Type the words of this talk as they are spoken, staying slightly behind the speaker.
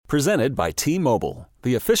Presented by T-Mobile,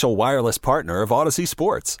 the official wireless partner of Odyssey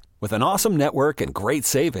Sports. With an awesome network and great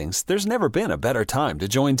savings, there's never been a better time to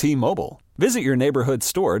join T-Mobile. Visit your neighborhood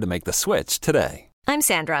store to make the switch today. I'm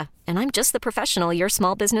Sandra, and I'm just the professional your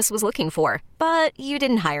small business was looking for. But you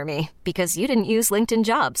didn't hire me because you didn't use LinkedIn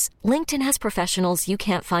Jobs. LinkedIn has professionals you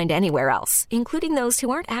can't find anywhere else, including those who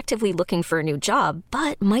aren't actively looking for a new job,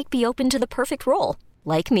 but might be open to the perfect role,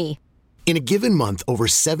 like me. In a given month, over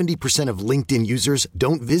 70% of LinkedIn users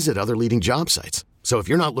don't visit other leading job sites. So if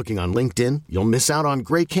you're not looking on LinkedIn, you'll miss out on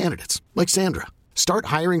great candidates like Sandra. Start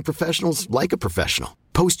hiring professionals like a professional.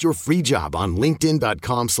 Post your free job on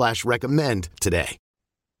linkedin.com/recommend today.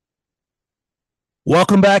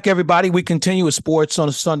 Welcome back, everybody. We continue with sports on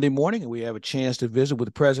a Sunday morning, and we have a chance to visit with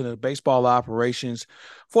the president of baseball operations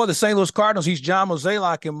for the St. Louis Cardinals. He's John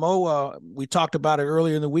Mozeliak. And Mo, we talked about it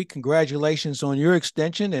earlier in the week. Congratulations on your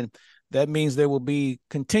extension, and that means there will be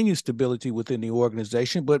continued stability within the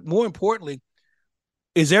organization. But more importantly,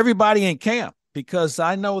 is everybody in camp? Because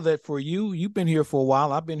I know that for you, you've been here for a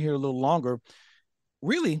while. I've been here a little longer.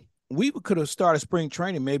 Really, we could have started spring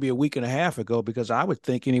training maybe a week and a half ago, because I would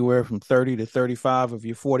think anywhere from 30 to 35 of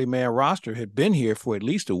your 40-man roster had been here for at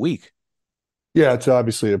least a week. Yeah, it's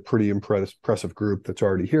obviously a pretty impressive group that's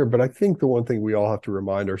already here. But I think the one thing we all have to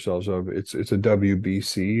remind ourselves of, it's a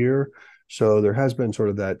WBC year. So there has been sort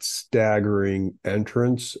of that staggering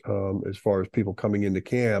entrance as far as people coming into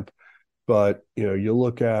camp. But, you know, you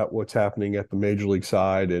look at what's happening at the major league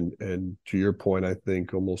side, and to your point, I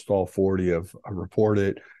think almost all 40 have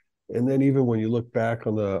reported. And then even when you look back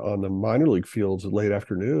on the minor league fields at late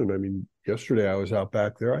afternoon, I mean, yesterday I was out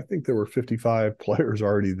back there. I think there were 55 players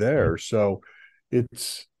already there. So I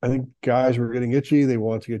think guys were getting itchy. They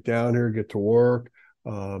want to get down here, get to work.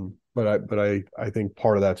 But I think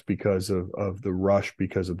part of that's because of the rush,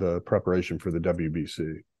 because of the preparation for the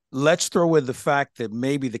WBC. Let's throw in the fact that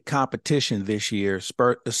maybe the competition this year,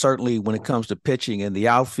 certainly when it comes to pitching in the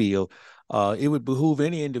outfield, it would behoove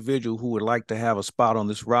any individual who would like to have a spot on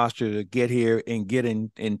this roster to get here and get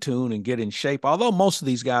in tune and get in shape. Although most of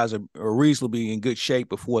these guys are reasonably in good shape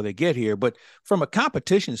before they get here. But from a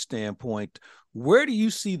competition standpoint, where do you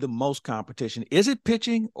see the most competition? Is it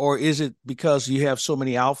pitching, or is it because you have so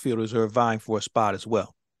many outfielders who are vying for a spot as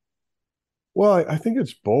well? Well, I think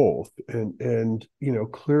it's both. And you know,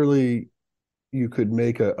 clearly you could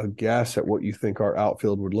make a guess at what you think our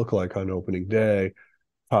outfield would look like on opening day,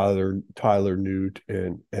 Tyler Newt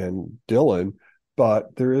and Dylan,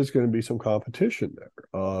 but there is going to be some competition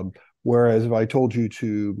there. Whereas if I told you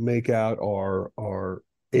to make out our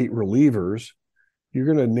 8 relievers, you're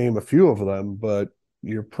going to name a few of them, but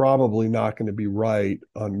you're probably not going to be right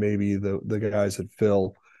on maybe the guys that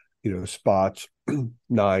fill, you know, spots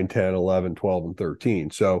 9, 10, 11, 12, and 13.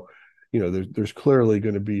 So, you know, there's clearly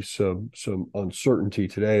going to be some uncertainty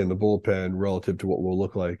today in the bullpen relative to what we'll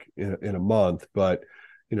look like in a month. But,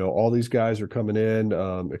 you know, all these guys are coming in,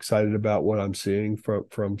 excited about what I'm seeing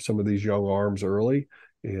from some of these young arms early.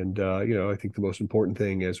 And, you know, I think the most important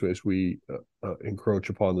thing as we encroach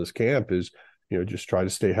upon this camp is, you know, just try to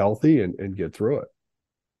stay healthy and get through it.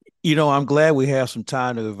 You know, I'm glad we have some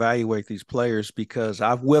time to evaluate these players, because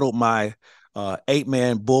I've whittled my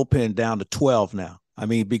 8-man bullpen down to 12 now. I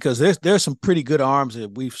mean, because there's some pretty good arms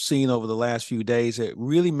that we've seen over the last few days that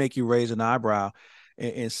really make you raise an eyebrow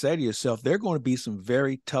and say to yourself, there are going to be some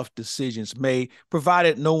very tough decisions made,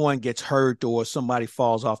 provided no one gets hurt or somebody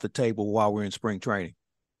falls off the table while we're in spring training.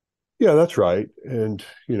 Yeah, that's right. And,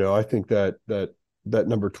 you know, I think that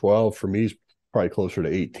number 12 for me is probably closer to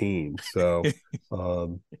 18. So,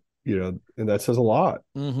 you know, and that says a lot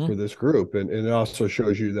for this group. And it also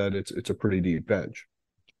shows you that it's a pretty deep bench.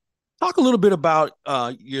 Talk a little bit about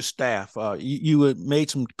your staff. You had made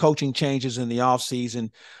some coaching changes in the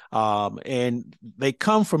offseason, and they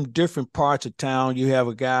come from different parts of town. You have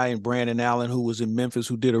a guy in Brandon Allen who was in Memphis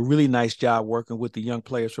who did a really nice job working with the young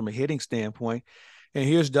players from a hitting standpoint. And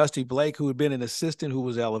here's Dusty Blake, who had been an assistant who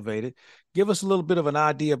was elevated. Give us a little bit of an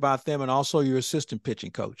idea about them, and also your assistant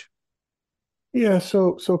pitching coach. Yeah,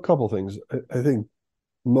 so a couple things. I think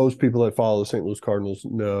most people that follow the St. Louis Cardinals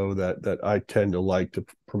know that I tend to like to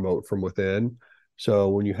promote from within. So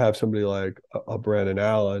when you have somebody like a Brandon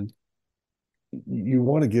Allen, you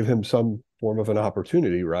want to give him some form of an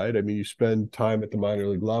opportunity, right? I mean, you spend time at the minor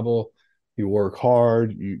league level, you work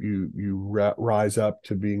hard, you rise up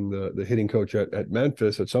to being the hitting coach at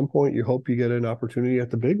Memphis. At some point, you hope you get an opportunity at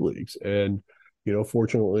the big leagues. And, you know,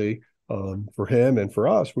 fortunately for him and for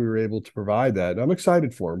us, we were able to provide that. And I'm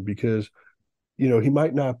excited for him because, you know, he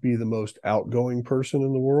might not be the most outgoing person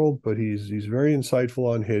in the world, but he's very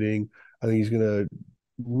insightful on hitting. I think he's going to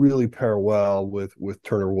really pair well with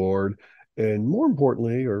Turner Ward. And more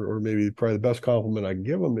importantly, or maybe probably the best compliment I can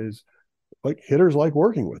give him is like hitters like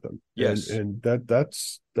working with him. Yes. And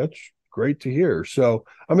that's great to hear. So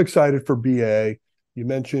I'm excited for BA. You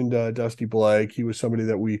mentioned Dusty Blake. He was somebody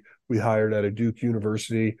that we hired out of Duke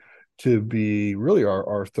University to be really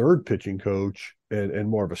our third pitching coach and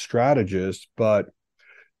more of a strategist. But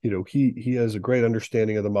he has a great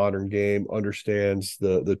understanding of the modern game, understands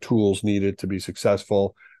the tools needed to be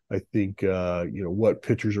successful. I think what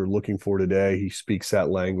pitchers are looking for today. He speaks that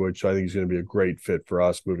language, so I think he's going to be a great fit for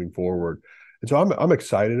us moving forward. And so I'm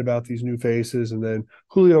excited about these new faces. And then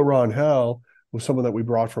Julio Rangel was someone that we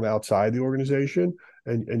brought from outside the organization.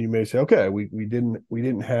 And you may say, okay, we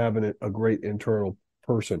didn't have a great internal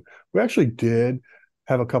person. We actually did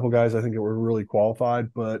have a couple guys I think that were really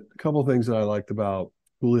qualified, but a couple of things that I liked about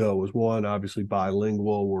Julio was, one, obviously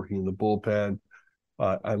bilingual, working in the bullpen.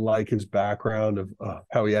 I like his background of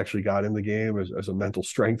how he actually got in the game as a mental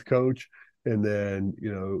strength coach. And then,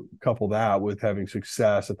 couple that with having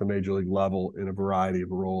success at the major league level in a variety of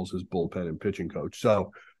roles as bullpen and pitching coach.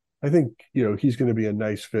 So I think, he's going to be a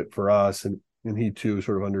nice fit for us. And he too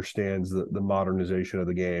sort of understands the modernization of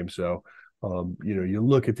the game. So, you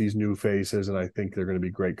look at these new faces and I think they're going to be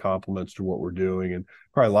great complements to what we're doing. And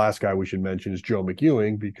probably last guy we should mention is Joe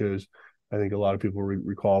McEwing, because I think a lot of people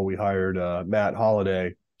recall we hired Matt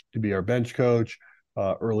Holliday to be our bench coach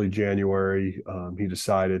early January. He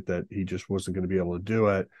decided that he just wasn't going to be able to do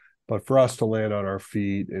it. But for us to land on our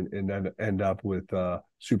feet and then end up with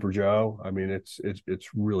Super Joe, I mean, it's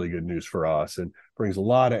really good news for us and brings a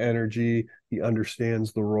lot of energy. He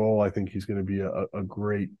understands the role. I think he's going to be a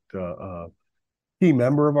great key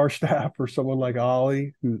member of our staff for someone like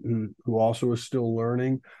Ollie, who also is still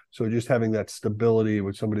learning. So just having that stability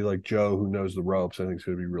with somebody like Joe who knows the ropes, I think is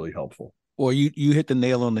going to be really helpful. Well, you hit the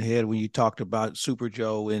nail on the head when you talked about Super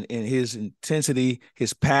Joe and his intensity,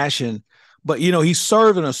 his passion. But, he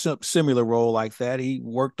served in a similar role like that. He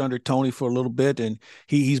worked under Tony for a little bit, and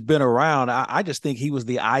he's been around. I just think he was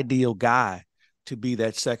the ideal guy to be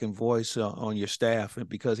that second voice on your staff, and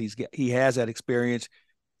because he has that experience,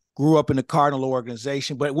 grew up in the Cardinal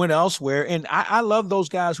organization, but went elsewhere. And I love those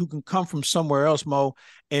guys who can come from somewhere else, Mo,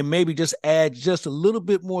 and maybe just add just a little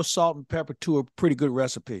bit more salt and pepper to a pretty good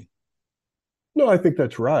recipe. No, I think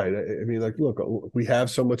that's right. I mean, look, we have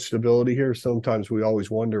so much stability here. Sometimes we always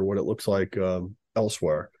wonder what it looks like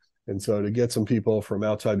elsewhere. And so to get some people from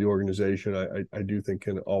outside the organization, I do think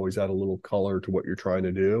can always add a little color to what you're trying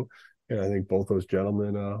to do. And I think both those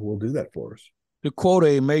gentlemen will do that for us. To quote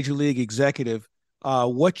a major league executive,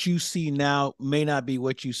 what you see now may not be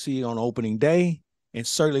what you see on opening day, and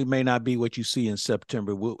certainly may not be what you see in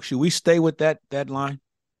September. Should we stay with that line?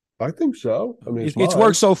 I think so. I mean, it's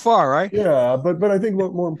worked so far, right? Yeah, but I think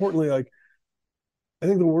more importantly, I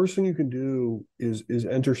think the worst thing you can do is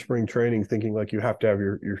enter spring training thinking like you have to have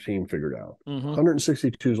your team figured out. Mm-hmm.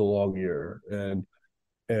 162 is a long year,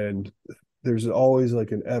 and there's always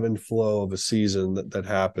like an ebb and flow of a season that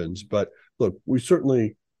happens. But look, we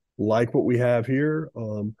certainly like what we have here.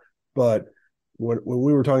 But when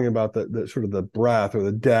we were talking about the sort of the breadth or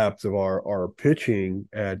the depth of our pitching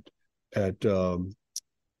at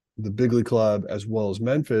the big league club as well as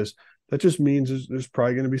Memphis, that just means there's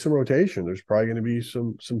probably going to be some rotation. There's probably going to be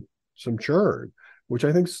some churn, which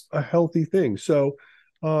I think is a healthy thing. So,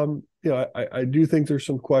 I do think there's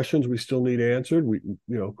some questions we still need answered.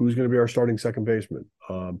 Who's going to be our starting second baseman?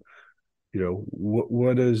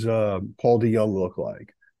 What does Paul DeJong look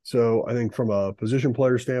like? So I think from a position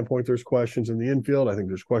player standpoint, there's questions in the infield. I think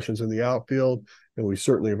there's questions in the outfield, and we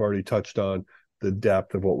certainly have already touched on the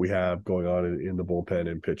depth of what we have going on in the bullpen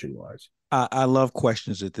and pitching wise. I love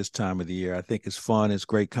questions at this time of the year. I think it's fun. It's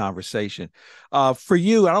great conversation. For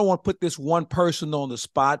you, I don't want to put this one person on the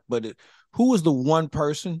spot, but who is the one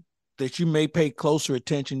person that you may pay closer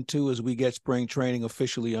attention to as we get spring training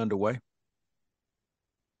officially underway?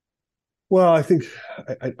 Well,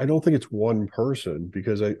 I don't think it's one person,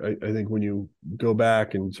 because I think when you go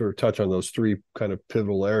back and sort of touch on those three kind of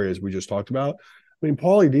pivotal areas we just talked about, I mean,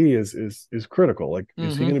 Paulie D is critical. Like,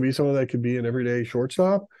 is he going to be someone that could be an everyday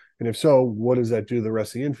shortstop? And if so, what does that do to the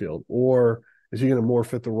rest of the infield? Or is he going to more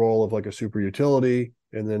fit the role of like a super utility,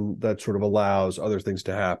 and then that sort of allows other things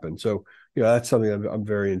to happen? So, that's something I'm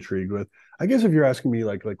very intrigued with. I guess if you're asking me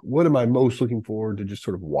like what am I most looking forward to just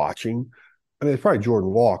sort of watching, I mean, it's probably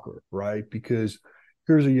Jordan Walker, right? Because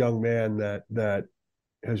here's a young man that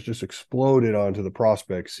has just exploded onto the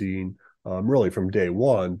prospect scene, really from day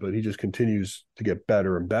one, but he just continues to get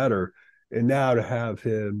better and better. And now to have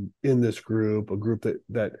him in this group, a group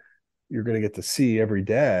that you're going to get to see every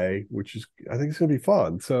day, which is, I think it's going to be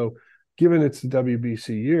fun. So given it's the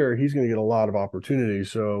WBC year, he's going to get a lot of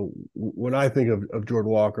opportunities. So when I think of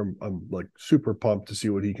Jordan Walker, I'm like super pumped to see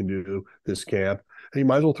what he can do this camp. And you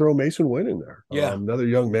might as well throw Mason Wynn in there. Yeah. Another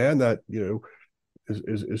young man that,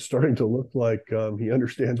 is starting to look like he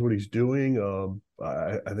understands what he's doing.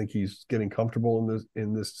 I think he's getting comfortable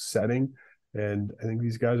in this setting. And I think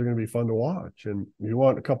these guys are going to be fun to watch. And you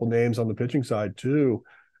want a couple names on the pitching side too.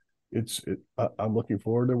 I'm looking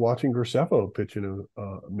forward to watching Graceffo pitch in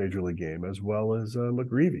a major league game, as well as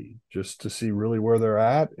McGreevy, just to see really where they're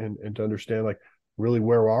at and to understand, like, really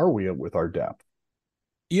where are we with our depth.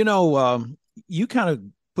 You kind of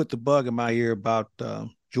put the bug in my ear about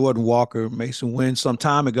Jordan Walker, Mason Wynn some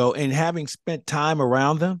time ago, and having spent time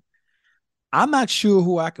around them, I'm not sure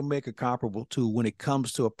who I can make a comparable to when it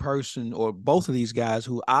comes to a person or both of these guys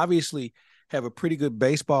who obviously have a pretty good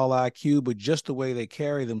baseball IQ, but just the way they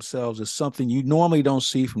carry themselves is something you normally don't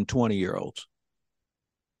see from 20-year-olds.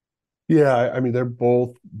 Yeah, I mean, they're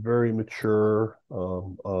both very mature.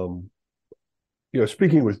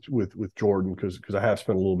 Speaking with Jordan, because I have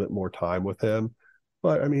spent a little bit more time with him,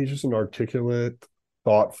 but I mean, he's just an articulate,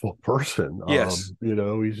 thoughtful person. Yes.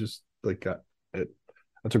 He's just like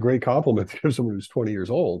that's a great compliment to give someone who's 20 years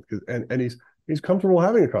old, and he's comfortable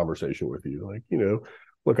having a conversation with you. Like,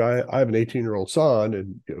 look, I have an 18-year-old son,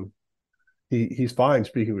 and he's fine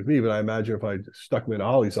speaking with me, but I imagine if I stuck him in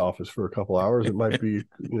Ollie's office for a couple hours, it might be a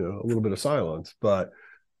little bit of silence. But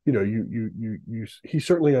he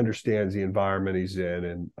certainly understands the environment he's in,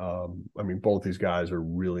 and I mean, both these guys are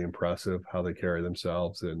really impressive how they carry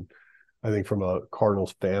themselves, and I think from a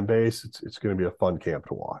Cardinals fan base, it's going to be a fun camp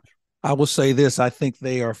to watch. I will say this: I think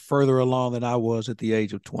they are further along than I was at the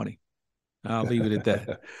age of 20. I'll leave it at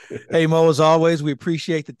that. Hey, Mo, as always, we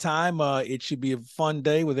appreciate the time. It should be a fun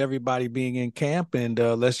day with everybody being in camp, and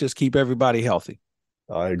let's just keep everybody healthy.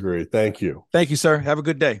 I agree. Thank you. Thank you, sir. Have a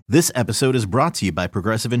good day. This episode is brought to you by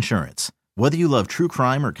Progressive Insurance. Whether you love true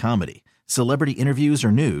crime or comedy, celebrity interviews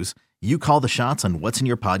or news, you call the shots on what's in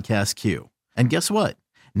your podcast queue. And guess what?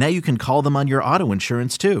 Now you can call them on your auto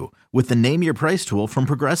insurance too with the Name Your Price tool from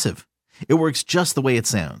Progressive. It works just the way it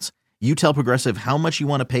sounds. You tell Progressive how much you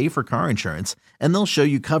want to pay for car insurance, and they'll show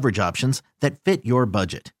you coverage options that fit your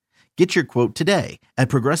budget. Get your quote today at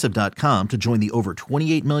Progressive.com to join the over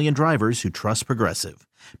 28 million drivers who trust Progressive.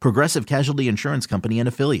 Progressive Casualty Insurance Company and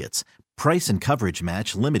Affiliates. Price and coverage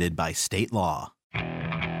match limited by state law.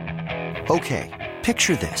 Okay,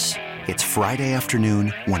 picture this. It's Friday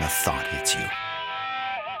afternoon when a thought hits you.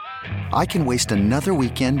 I can waste another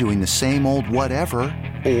weekend doing the same old whatever,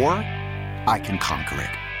 or I can conquer it.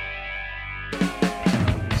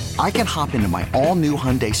 I can hop into my all-new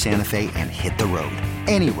Hyundai Santa Fe and hit the road.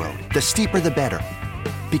 Any road. The steeper, the better.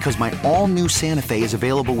 Because my all-new Santa Fe is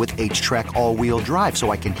available with H-Track all-wheel drive,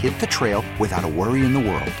 so I can hit the trail without a worry in the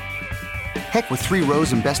world. Heck, with 3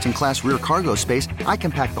 rows and best-in-class rear cargo space, I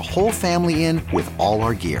can pack the whole family in with all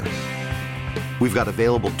our gear. We've got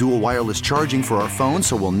available dual wireless charging for our phones,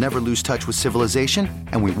 so we'll never lose touch with civilization,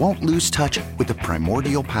 and we won't lose touch with the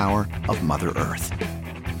primordial power of Mother Earth.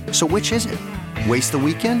 So which is it? Waste the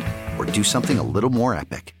weekend or do something a little more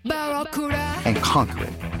epic? And conquer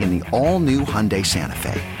it in the all-new Hyundai Santa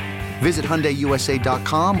Fe. Visit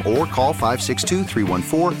HyundaiUSA.com or call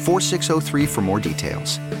 562-314-4603 for more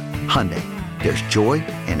details. Hyundai, there's joy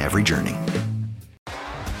in every journey.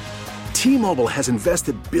 T-Mobile has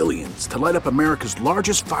invested billions to light up America's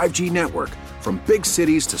largest 5G network, from big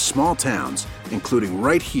cities to small towns, including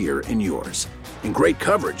right here in yours. And great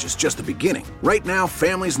coverage is just the beginning. Right now,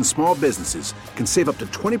 families and small businesses can save up to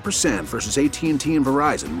 20% versus AT&T and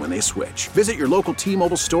Verizon when they switch. Visit your local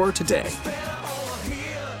T-Mobile store today.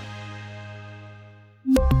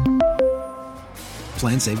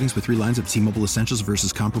 Plan savings with 3 lines of T-Mobile Essentials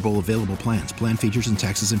versus comparable available plans. Plan features and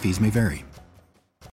taxes and fees may vary.